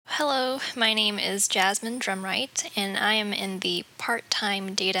Hello, my name is Jasmine Drumright, and I am in the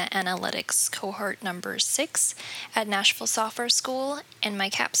part-time Data Analytics Cohort number 6 at Nashville Software School, and my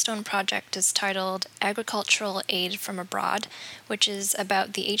capstone project is titled Agricultural Aid from Abroad, which is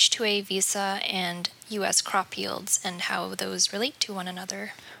about the H-2A visa and U.S. crop yields and how those relate to one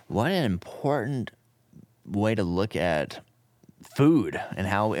another. What an important way to look at food and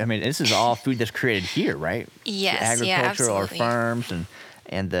how, this is all food that's created here, right? Yes, yeah, Agriculture or absolutely. farms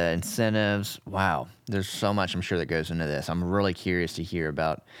and the incentives. Wow. There's so much I'm sure that goes into this. I'm really curious to hear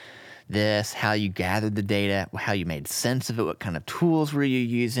about this, how you gathered the data, how you made sense of it, what kind of tools were you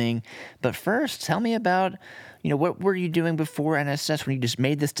using. But first, tell me about, what were you doing before NSS when you just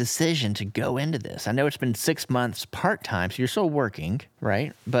made this decision to go into this? I know it's been 6 months part-time, so you're still working,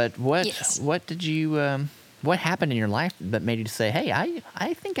 right? But Yes. what did you, what happened in your life that made you say, hey,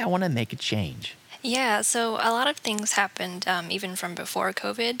 I think I want to make a change? Yeah, so a lot of things happened even from before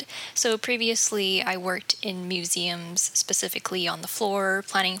COVID. So previously, I worked in museums, specifically on the floor,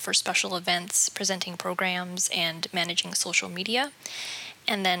 planning for special events, presenting programs, and managing social media.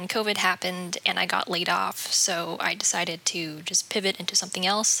 And then COVID happened and I got laid off, so I decided to just pivot into something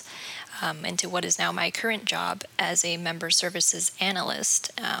else, into what is now my current job as a member services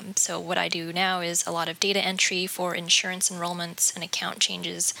analyst. So what I do now is a lot of data entry for insurance enrollments and account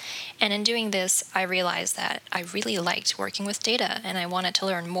changes. And in doing this, I realized that I really liked working with data and I wanted to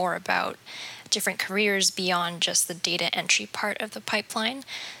learn more about different careers beyond just the data entry part of the pipeline.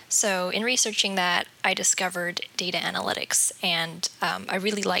 So in researching that, I discovered data analytics, and I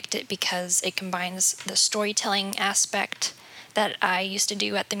really liked it because it combines the storytelling aspect that I used to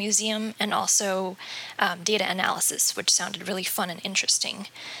do at the museum and also data analysis, which sounded really fun and interesting.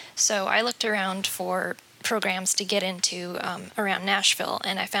 So I looked around for programs to get into around Nashville,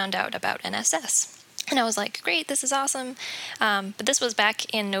 and I found out about NSS. And I was like, great, this is awesome. But this was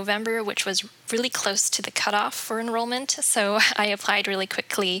back in November, which was really close to the cutoff for enrollment. So I applied really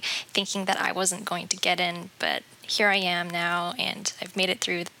quickly, thinking that I wasn't going to get in. But here I am now, and I've made it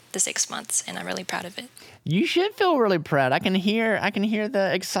through the 6 months, and I'm really proud of it. You should feel really proud. I can hear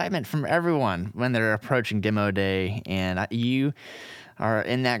the excitement from everyone when they're approaching demo day, and you are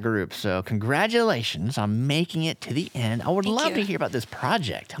in that group. So congratulations on making it to the end. I would Thank love you. to hear about this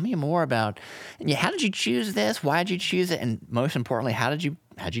project. Tell me more about, how did you choose this? Why did you choose it? And most importantly, how'd you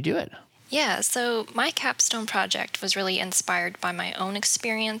do it? Yeah, so my capstone project was really inspired by my own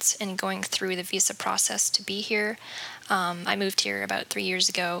experience in going through the visa process to be here. I moved here about 3 years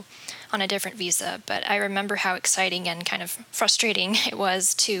ago on a different visa, but I remember how exciting and kind of frustrating it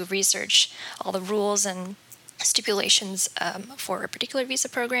was to research all the rules and stipulations for a particular visa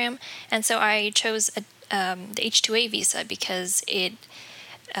program. And so I chose the H-2A visa because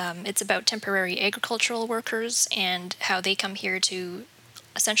it's about temporary agricultural workers and how they come here to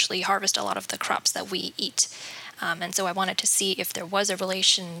essentially harvest a lot of the crops that we eat. And so I wanted to see if there was a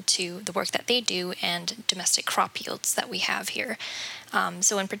relation to the work that they do and domestic crop yields that we have here.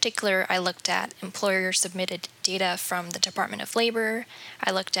 So in particular, I looked at employer-submitted data from the Department of Labor. I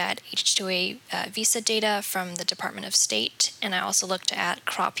looked at H-2A visa data from the Department of State, and I also looked at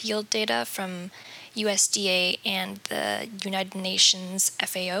crop yield data from USDA and the United Nations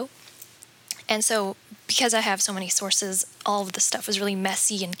FAO. And so because I have so many sources, all of the stuff was really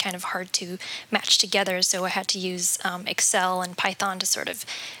messy and kind of hard to match together. So I had to use Excel and Python to sort of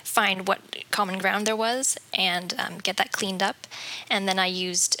find what common ground there was and get that cleaned up. And then I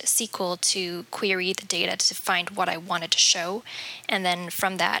used SQL to query the data to find what I wanted to show. And then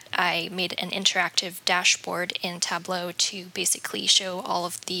from that, I made an interactive dashboard in Tableau to basically show all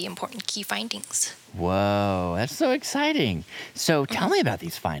of the important key findings. Whoa, that's so exciting. So tell me about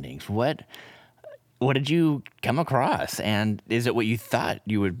these findings. What did you come across? And is it what you thought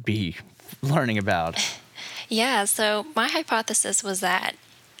you would be learning about? Yeah, so my hypothesis was that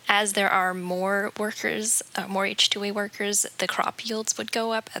as there are more workers, more H-2A workers, the crop yields would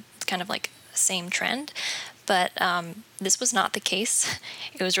go up at kind of like the same trend. But this was not the case.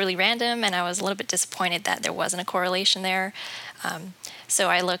 It was really random, and I was a little bit disappointed that there wasn't a correlation there. So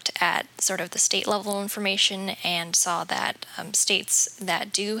I looked at sort of the state level information and saw that states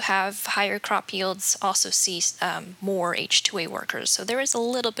that do have higher crop yields also see more H-2A workers. So there is a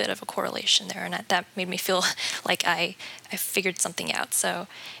little bit of a correlation there, and that made me feel like I figured something out. So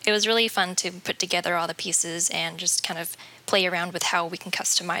it was really fun to put together all the pieces and just kind of play around with how we can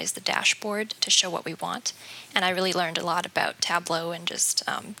customize the dashboard to show what we want. And I really learned a lot about Tableau and just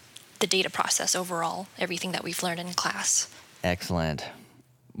the data process overall, everything that we've learned in class. Excellent.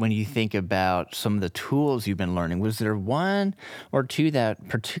 When you think about some of the tools you've been learning, was there one or two that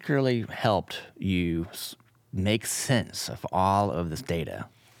particularly helped you make sense of all of this data?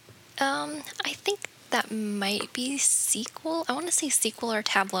 I think that might be SQL. I want to say SQL or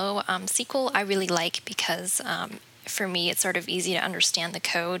Tableau. SQL I really like because for me it's sort of easy to understand the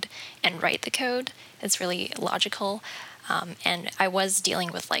code and write the code. It's really logical, and I was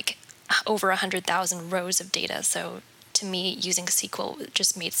dealing with like over 100,000 rows of data, so to me using SQL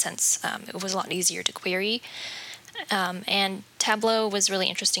just made sense. It was a lot easier to query. And Tableau was really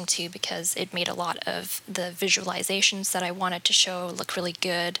interesting too because it made a lot of the visualizations that I wanted to show look really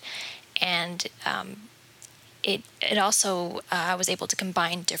good, and it also I was able to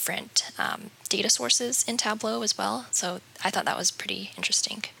combine different data sources in Tableau as well. So I thought that was pretty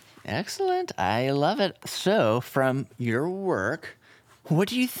interesting. Excellent. I love it. So, from your work, what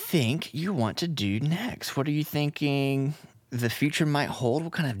do you think you want to do next? What are you thinking the future might hold?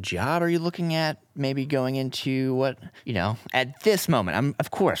 What kind of job are you looking at? Maybe going into what, at this moment, of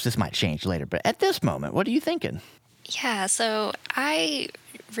course, this might change later, but at this moment, what are you thinking? Yeah, so I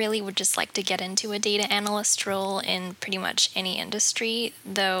really would just like to get into a data analyst role in pretty much any industry,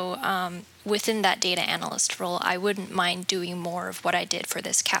 though within that data analyst role, I wouldn't mind doing more of what I did for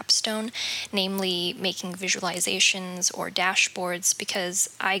this capstone, namely making visualizations or dashboards, because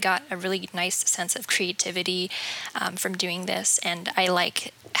I got a really nice sense of creativity from doing this, and I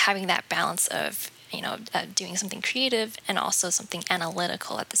like having that balance of doing something creative and also something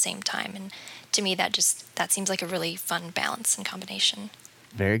analytical at the same time. And to me, that seems like a really fun balance and combination.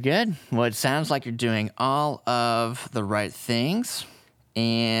 Very good. Well, it sounds like you're doing all of the right things,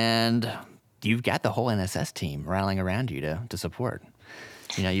 and you've got the whole NSS team rallying around you to support.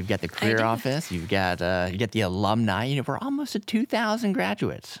 You've got the I career do. office, you got the alumni. We're almost at 2,000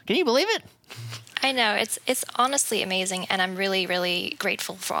 graduates. Can you believe it? I know it's honestly amazing, and I'm really, really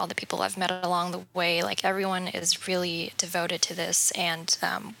grateful for all the people I've met along the way. Like everyone is really devoted to this, and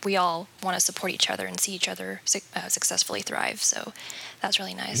we all want to support each other and see each other successfully thrive. So that's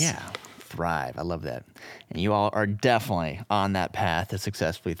really nice. Yeah, thrive. I love that. And you all are definitely on that path to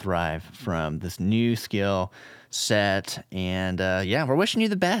successfully thrive from this new skill set. And yeah, we're wishing you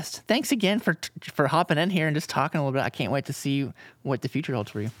the best. Thanks again for hopping in here and just talking a little bit. I can't wait to see what the future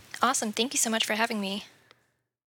holds for you. Awesome. Thank you so much for having me.